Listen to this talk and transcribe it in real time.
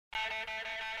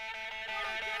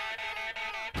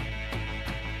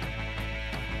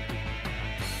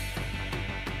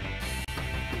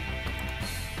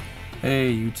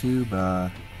Hey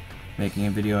YouTube, making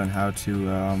a video on how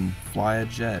to fly a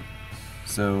jet.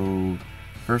 So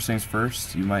first things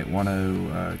first, you might want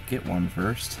to get one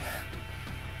first.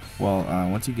 Well,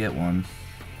 once you get one,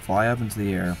 fly up into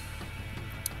the air,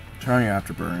 turn on your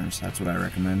afterburners. That's what I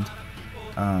recommend.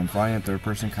 Flying in third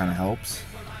person kind of helps.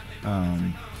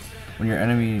 When your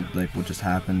enemy, like what just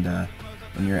happened,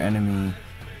 when your enemy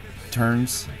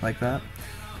turns like that,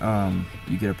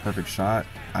 you get a perfect shot.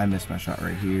 I missed my shot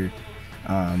right here,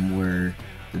 where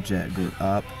the jet goes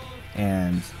up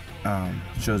and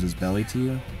shows his belly to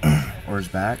you or his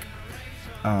back.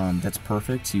 That's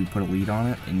perfect. So you put a lead on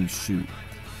it and you shoot.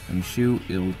 When you shoot,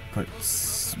 it'll put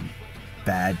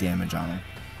bad damage on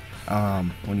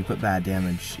them. When you put bad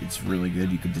damage, it's really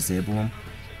good. You could disable them,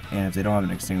 and if they don't have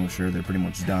an extinguisher, they're pretty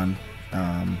much done.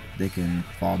 They can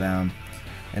fall down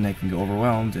and they can get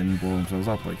overwhelmed and blow themselves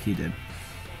up like he did.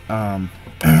 When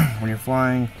you're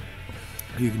flying,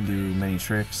 you can do many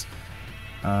tricks.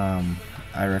 I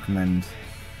recommend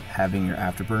having your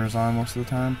afterburners on most of the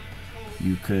time.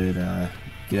 You could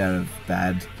get out of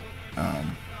bad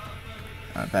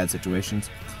situations.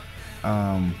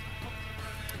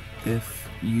 If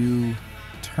you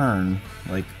turn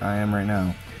like I am right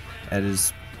now, that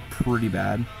is pretty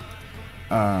bad.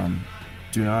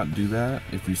 Do not do that.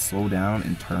 If you slow down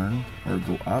and turn or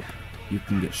go up, you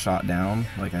can get shot down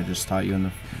like I just taught you in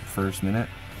the first minute.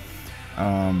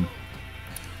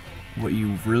 What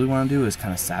you really want to do is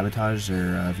kind of sabotage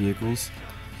their vehicles,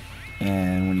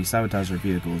 and when you sabotage their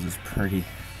vehicles, it's pretty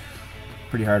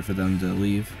hard for them to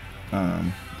leave.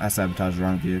 I sabotaged the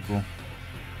wrong vehicle.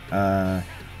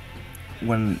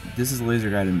 When this is laser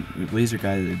guided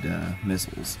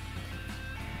missiles,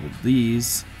 with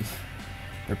these,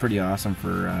 they're pretty awesome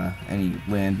for any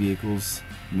land vehicles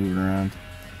moving around.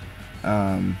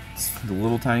 The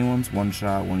little tiny ones, one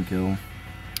shot, one kill.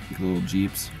 The little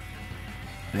jeeps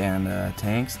and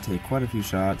tanks take quite a few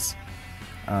shots.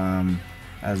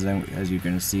 As you're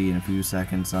going to see in a few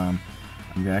seconds, I'm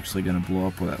actually going to blow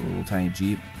up with that little tiny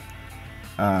jeep.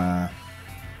 That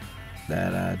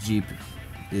jeep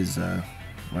is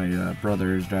my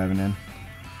brother is driving in,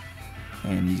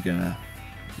 and he's gonna,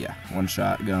 yeah, one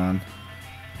shot, gone.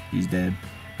 He's dead.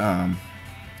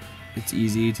 It's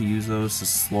easy to use those to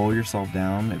slow yourself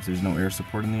down if there's no air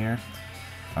support in the air.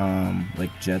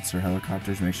 Like jets or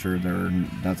helicopters, make sure there's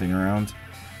nothing around.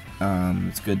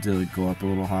 It's good to go up a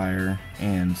little higher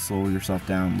and slow yourself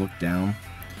down, look down.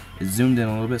 It's zoomed in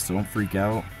a little bit, so don't freak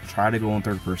out. Try to go in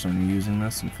third person when you're using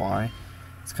this and fly.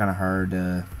 It's kind of hard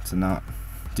to not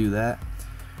do that,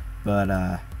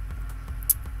 but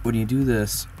when you do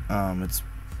this, it's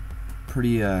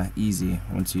pretty easy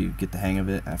once you get the hang of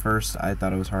it. At first I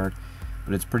thought it was hard,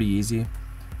 but it's pretty easy.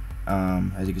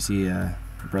 As you can see,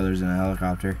 brother's in a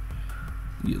helicopter.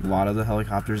 A lot of the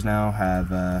helicopters now have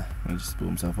he just blew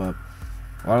himself up.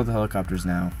 A lot of the helicopters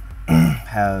now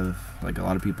have, like, a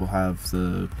lot of people have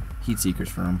the heat seekers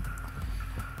for them,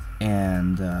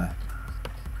 and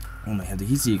when they have the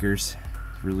heat seekers,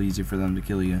 it's really easy for them to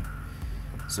kill you.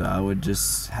 So I would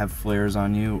just have flares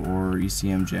on you or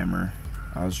ECM jammer.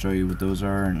 I'll show you what those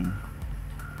are in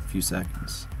a few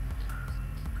seconds.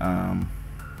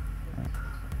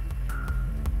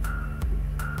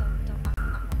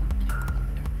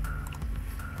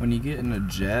 When you get in a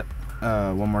jet,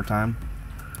 one more time,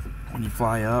 when you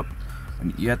fly up,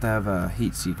 you have to have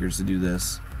heat seekers to do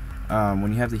this.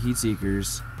 When you have the heat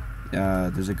seekers,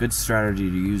 there's a good strategy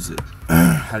to use it.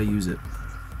 How to use it.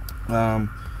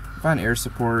 Find air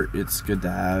support, it's good to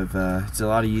have. It's a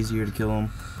lot easier to kill them.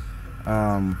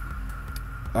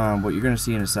 What you're going to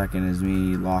see in a second is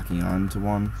me locking onto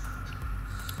one.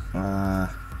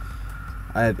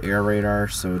 I have air radar,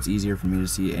 so it's easier for me to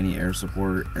see any air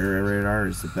support. Air radar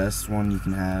is the best one you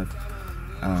can have.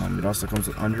 It also comes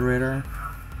with under radar,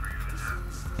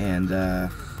 and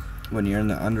when you're in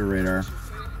the under radar,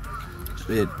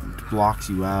 it blocks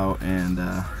you out, and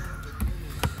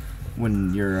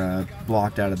when you're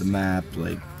blocked out of the map,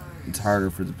 like, it's harder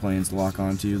for the planes to lock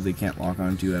onto you. They can't lock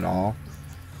onto you at all,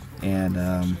 and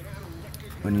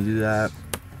when you do that,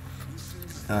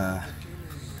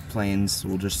 planes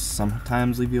will just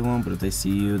sometimes leave you alone, but if they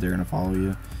see you, they're gonna follow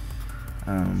you.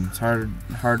 It's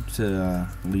hard to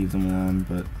leave them alone,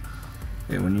 but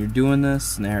okay, when you're doing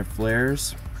this and they have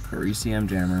flares or ECM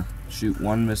jammer, shoot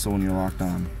one missile when you're locked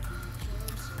on.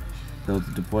 They'll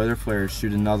deploy their flares,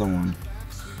 shoot another one,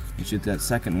 and shoot that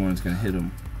second one. It's gonna hit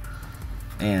them,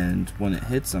 and when it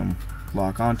hits them,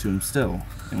 lock onto them still,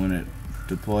 and when it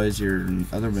deploys your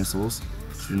other missiles,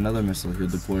 shoot another missile, he'll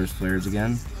deploy his flares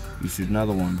again, you shoot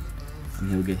another one,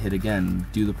 and he'll get hit again.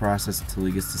 Do the process until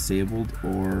he gets disabled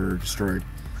or destroyed.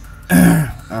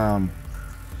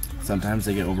 Sometimes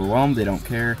they get overwhelmed, they don't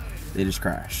care, they just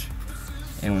crash.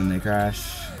 And when they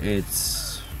crash,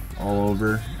 it's all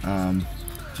over.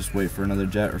 Just wait for another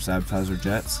jet or sabotage their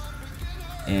jets,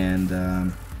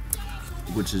 and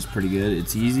which is pretty good.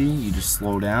 It's easy. You just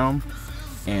slow down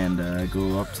and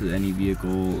go up to any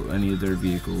vehicle, any of their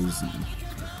vehicles, and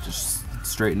just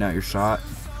straighten out your shot,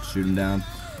 shoot them down.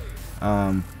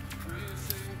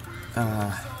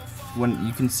 When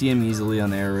you can see them easily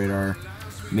on the air radar.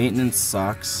 Maintenance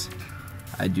sucks.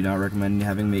 I do not recommend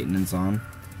having maintenance on.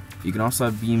 You can also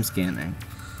have beam scanning.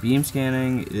 Beam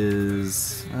scanning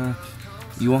is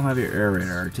you won't have your air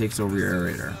radar. It takes over your air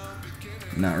radar.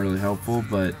 Not really helpful,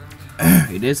 but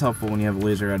it is helpful when you have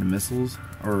laser-guided missiles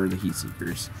or the heat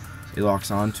seekers. It locks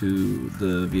onto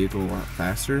the vehicle a lot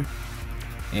faster,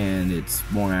 and it's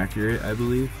more accurate, I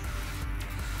believe.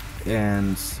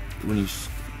 And when you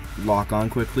lock on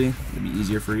quickly, it'll be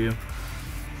easier for you.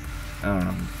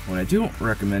 What I don't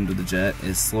recommend with the jet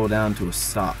is slow down to a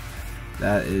stop.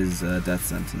 That is a death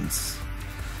sentence.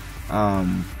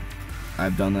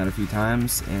 I've done that a few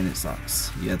times and it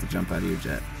sucks. You have to jump out of your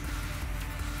jet.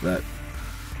 But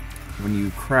when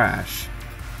you crash,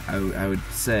 I would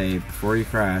say before you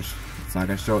crash, it's not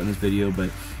going to show it in this video, but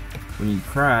when you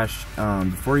crash,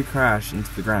 before you crash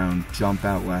into the ground, jump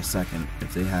out last second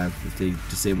if they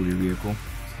disable your vehicle.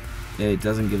 It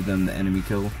doesn't give them the enemy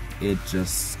kill, it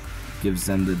just gives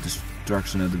them the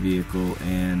destruction of the vehicle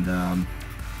and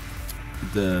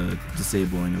the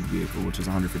disabling of the vehicle, which is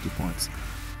 150 points.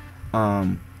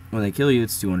 When they kill you,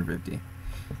 it's 250.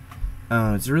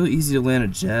 It's really easy to land a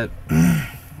jet.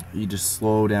 You just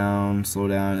slow down,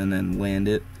 and then land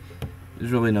it.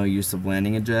 There's really no use of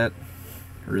landing a jet,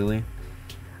 really.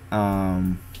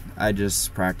 I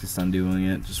just practiced on doing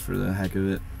it just for the heck of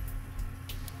it.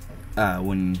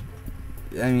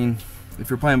 If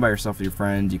you're playing by yourself with your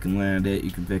friends, you can land it,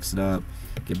 you can fix it up,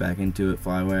 get back into it,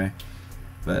 fly away.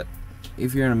 But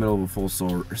if you're in the middle of a full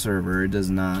server, it does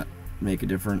not make a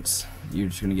difference. You're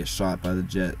just gonna get shot by the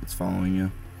jet that's following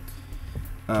you.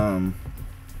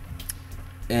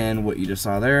 And what you just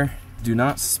saw there, do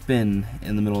not spin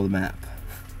in the middle of the map.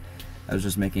 I was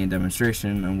just making a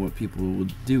demonstration on what people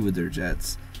would do with their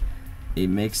jets. It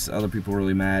makes other people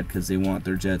really mad because they want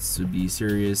their jets to be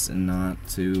serious and not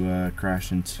to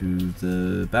crash into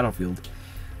the battlefield.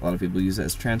 A lot of people use it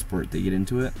as transport. They get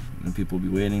into it, and people will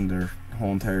be waiting their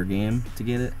whole entire game to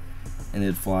get it, and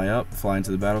they'd fly up, fly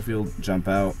into the battlefield, jump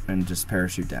out, and just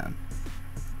parachute down.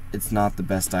 It's not the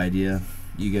best idea.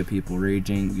 You get people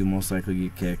raging, you most likely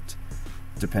get kicked,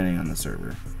 depending on the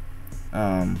server.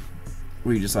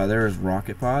 What you just saw there is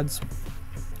rocket pods.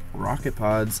 Rocket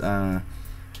pods,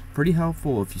 pretty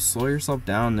helpful if you slow yourself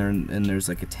down there and there's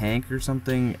like a tank or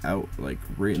something out like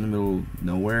right in the middle of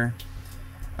nowhere,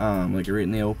 like right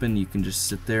in the open. You can just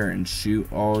sit there and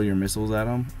shoot all your missiles at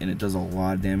them, and it does a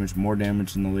lot of damage, more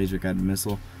damage than the laser guided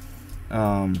missile.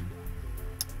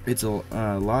 It's a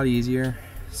lot easier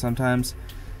sometimes,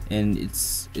 and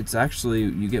it's actually,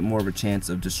 you get more of a chance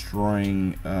of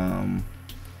destroying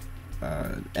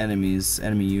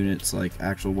enemy units, like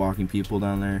actual walking people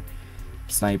down there,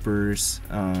 snipers.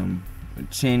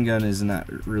 Chain gun is not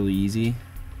really easy,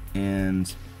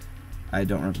 and I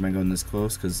don't recommend going this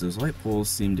close because those light poles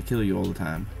seem to kill you all the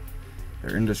time.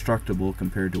 They're indestructible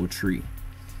compared to a tree.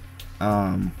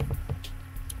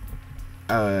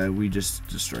 We just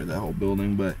destroyed that whole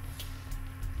building, but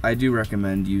I do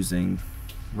recommend using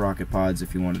rocket pods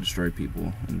if you want to destroy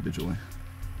people individually.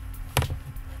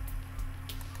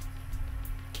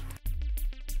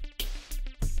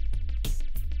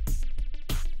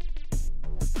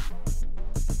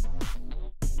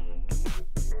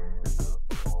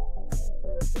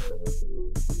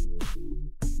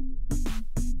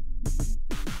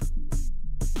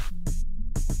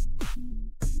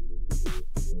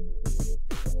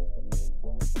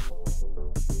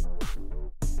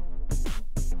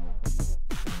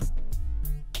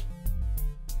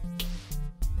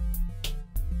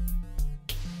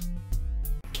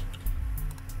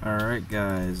 Alright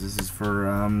guys, this is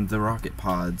for the rocket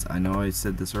pods. I know I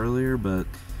said this earlier, but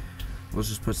let's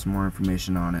just put some more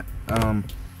information on it.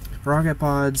 For rocket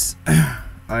pods,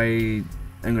 I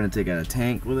am going to take out a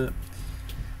tank with it,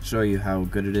 show you how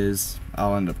good it is.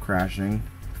 I'll end up crashing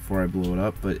before I blow it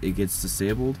up, but it gets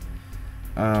disabled.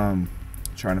 Trying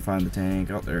to find the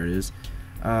tank. Oh, there it is.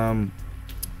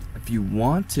 If you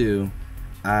want to,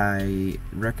 I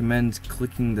recommend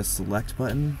clicking the select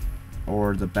button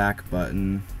or the back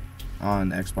button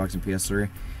on Xbox and PS3.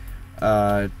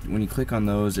 when you click on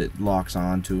those, it locks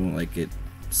on to them, like it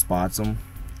spots them,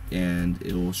 and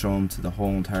it will show them to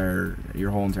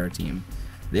your whole entire team.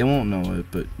 They won't know it,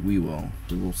 but we will.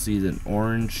 We will see that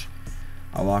orange.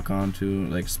 I'll lock on to,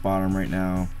 like, spot them right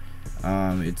now.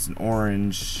 It's an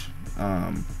orange,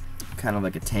 kind of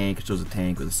like a tank. It shows a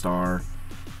tank with a star.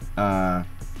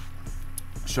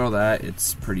 Show that.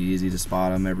 It's pretty easy to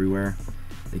spot them everywhere.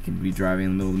 They can be driving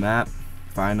in the middle of the map,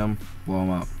 find them, blow them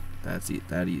up. That's it,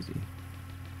 that easy.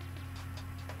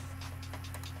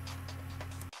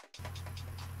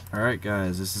 Alright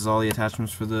guys, this is all the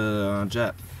attachments for the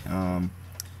jet.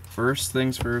 First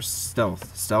things first,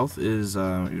 stealth. Stealth is,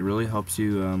 it really helps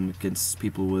you against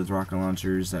people with rocket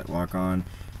launchers that lock on,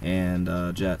 and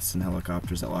jets and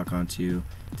helicopters that lock on to you.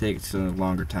 It takes a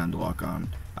longer time to lock on.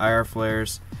 IR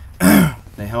flares,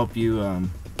 they help you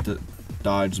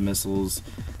dodge missiles.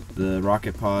 The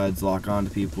rocket pods lock on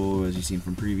to people, as you've seen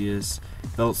from previous.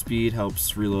 Belt speed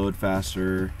helps reload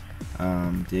faster.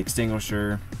 The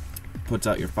extinguisher puts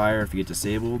out your fire if you get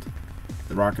disabled.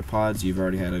 The rocket pods, you've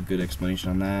already had a good explanation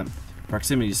on that.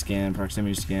 Proximity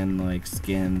scan like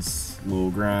scans low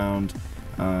ground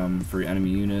for enemy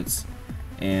units.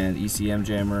 And ECM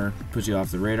jammer puts you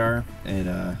off the radar. It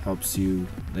helps you,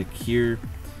 like, hear.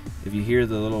 If you hear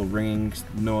the little ringing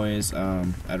noise,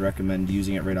 I'd recommend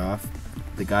using it right off.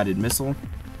 The guided missile,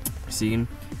 seen.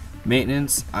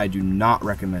 Maintenance, I do not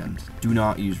recommend. Do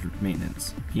not use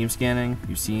maintenance. Beam scanning,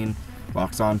 you've seen.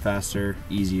 Locks on faster,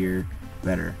 easier,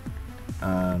 better.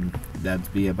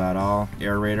 That'd be about all.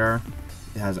 Air radar,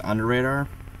 it has under radar.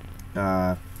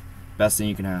 Best thing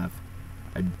you can have.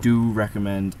 I do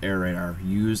recommend air radar.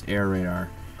 Use air radar.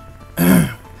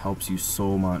 Helps you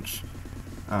so much.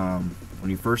 When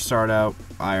you first start out,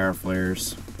 IR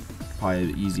flares,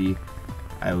 probably easy.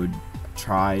 I would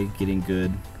try getting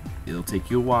good. It'll take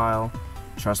you a while.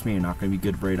 Trust me, you're not going to be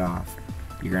good right off.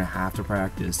 You're going to have to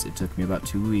practice. It took me about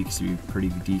 2 weeks to be pretty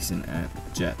decent at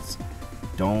jets.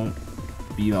 Don't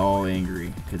be all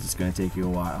angry, because it's going to take you a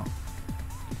while.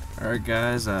 Alright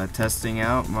guys, testing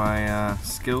out my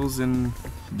skills in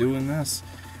doing this.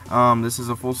 This is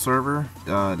a full server,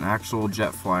 an actual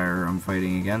jet flyer I'm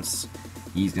fighting against.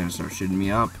 He's going to start shooting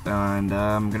me up, and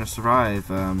I'm going to survive.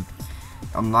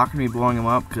 I'm not going to be blowing him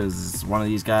up because it's one of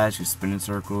these guys who spin in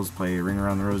circles, play Ring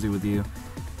Around the Rosie with you.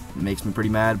 It makes me pretty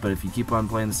mad, but if you keep on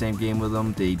playing the same game with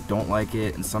them, they don't like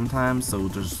it, and sometimes they'll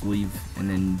just leave, and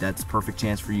then that's a perfect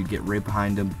chance for you to get right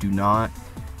behind them. Do not,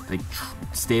 like,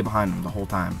 stay behind them the whole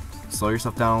time. Slow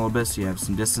yourself down a little bit so you have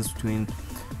some distance between,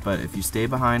 but if you stay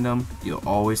behind them, you'll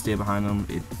always stay behind them.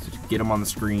 Get him on the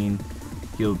screen,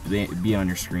 he'll be on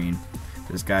your screen.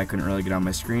 This guy couldn't really get on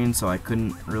my screen, so I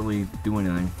couldn't really do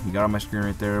anything. He got on my screen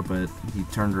right there, but he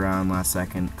turned around last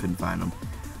second, couldn't find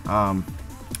him.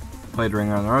 Played Ring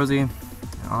Around the Rosie.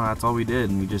 That's all we did,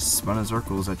 and we just spun in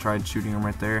circles. I tried shooting him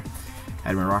right there.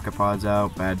 Had my rocket pods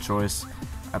out, bad choice.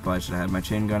 I probably should have had my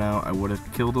chain gun out. I would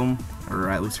have killed him, or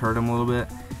at least hurt him a little bit.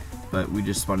 But we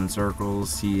just spun in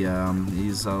circles.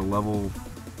 He's level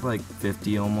like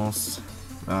 50 almost,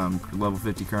 level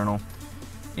 50 colonel,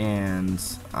 and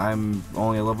I'm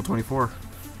only a level 24.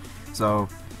 So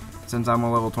since I'm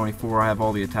a level 24, I have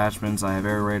all the attachments. I have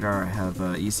air radar, I have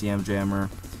ECM jammer,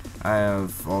 I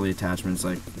have all the attachments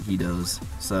like he does.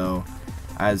 So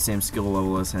I have the same skill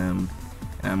level as him,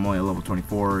 and I'm only a level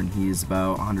 24, and he's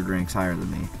about 100 ranks higher than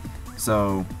me.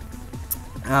 So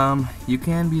you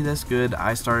can be this good.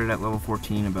 I started at level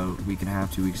 14 about a week and a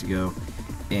half, 2 weeks ago,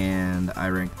 and I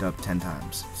ranked up 10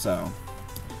 times. So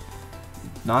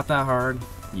not that hard.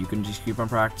 You can just keep on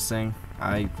practicing.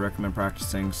 I recommend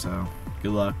practicing, so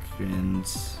good luck and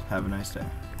have a nice day.